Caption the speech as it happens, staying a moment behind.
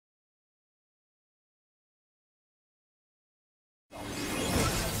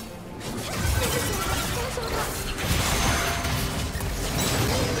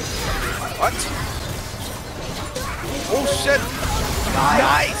shit!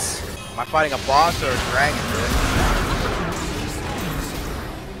 Nice! Am I fighting a boss or a dragon, dude?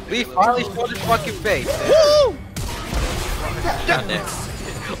 Lee finally showed his fucking face. Woo! God damn.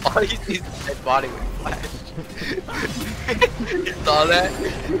 All you see is his dead body with flash. You saw that?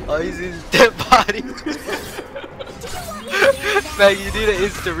 All you see is his dead body. Man, you need to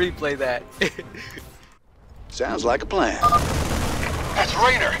instant replay that. Sounds like a plan. That's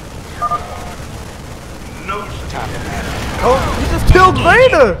Rainer. No time to panic. Oh, you just killed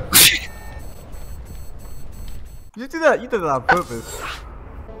Vader! You did that. You did that on purpose.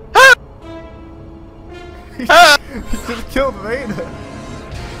 You just killed Vader.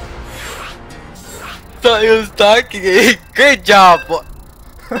 Thought he was talking. Great job, boy.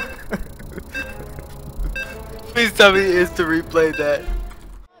 Please tell me it is to replay that.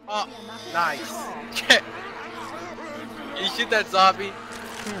 Oh, nice. You shoot that zombie.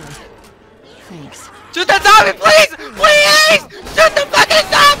 Thanks. Shoot that zombie, please! Please! Shoot the fucking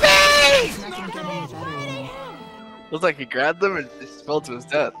zombie! Nothing getting any better anymore. Looks like he grabbed him and just fell to his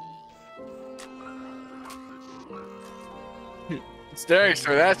death. Staring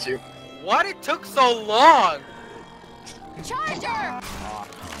straight at you. Why it took so long? Charger!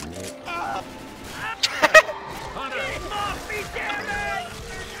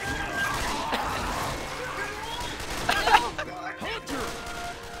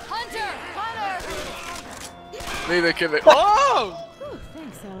 Hunter! Hunter! Leave the kid. Oh! Whew,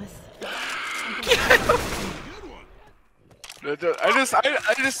 thanks, Alice.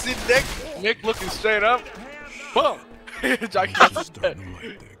 I just see Nick looking straight up. Boom! Jockey gets dead.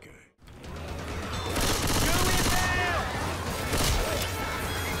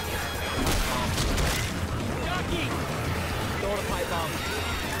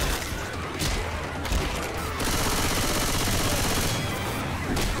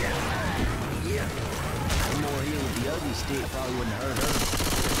 Probably wouldn't hurt her.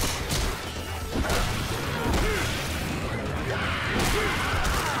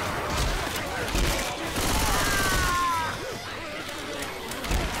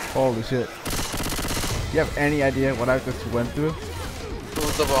 Holy shit. You have any idea what I just went through?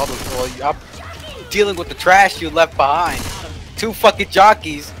 I'm dealing with the trash you left behind. 2 fucking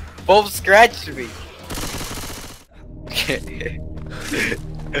jockeys, both scratched me.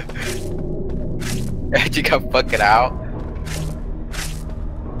 You got fucking out.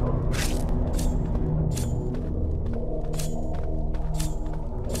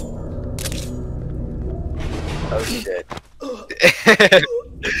 Oh shit.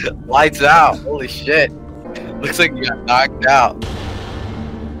 Lights out. Holy shit. Looks like you got knocked out.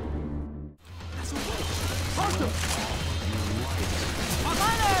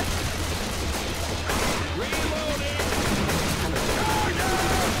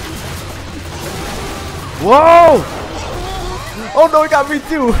 Whoa! Oh no, it got me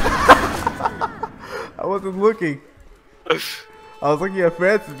too! I wasn't looking. I was looking at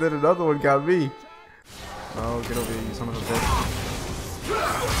Francis, then another one got me. Oh, get over here, you son of a bitch.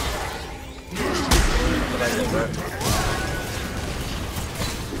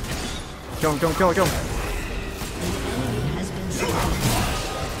 Kill him, kill him, kill him, kill him.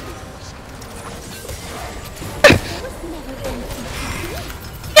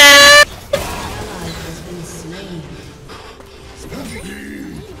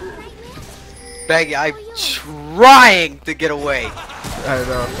 Baggy, I'm trying to get away. I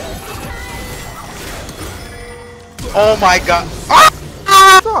know. Oh my god. Ah!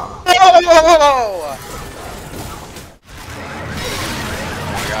 Stop. Oh! Oh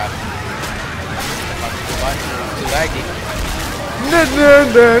my god. Too laggy. Na, na,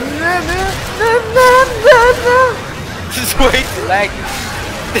 na, na, na, na, na, na. This is way too laggy.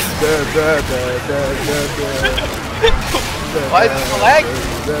 Da, da, da, da, da, da. Why is it so laggy?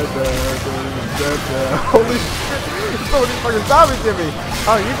 Da, da, da, da, da. Holy shit! So many fucking zombies in me.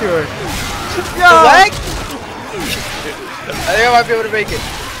 How are you doing? Yo! Lag? I think I might be able to make it.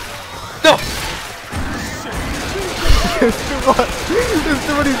 No! There's too much. There's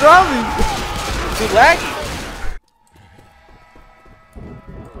too many zombies. Too laggy.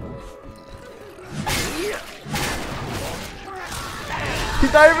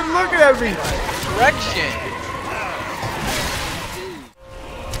 He's not even looking at me. Correction.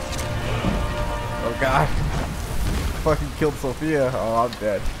 Oh god. Fucking killed Sophia. Oh, I'm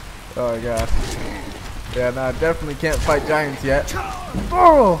dead. Oh my god. Yeah, no, I definitely can't fight giants yet.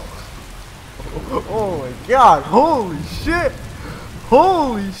 Oh! Oh my god. Holy shit.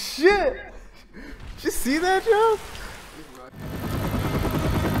 Holy shit. Did you see that, Joe?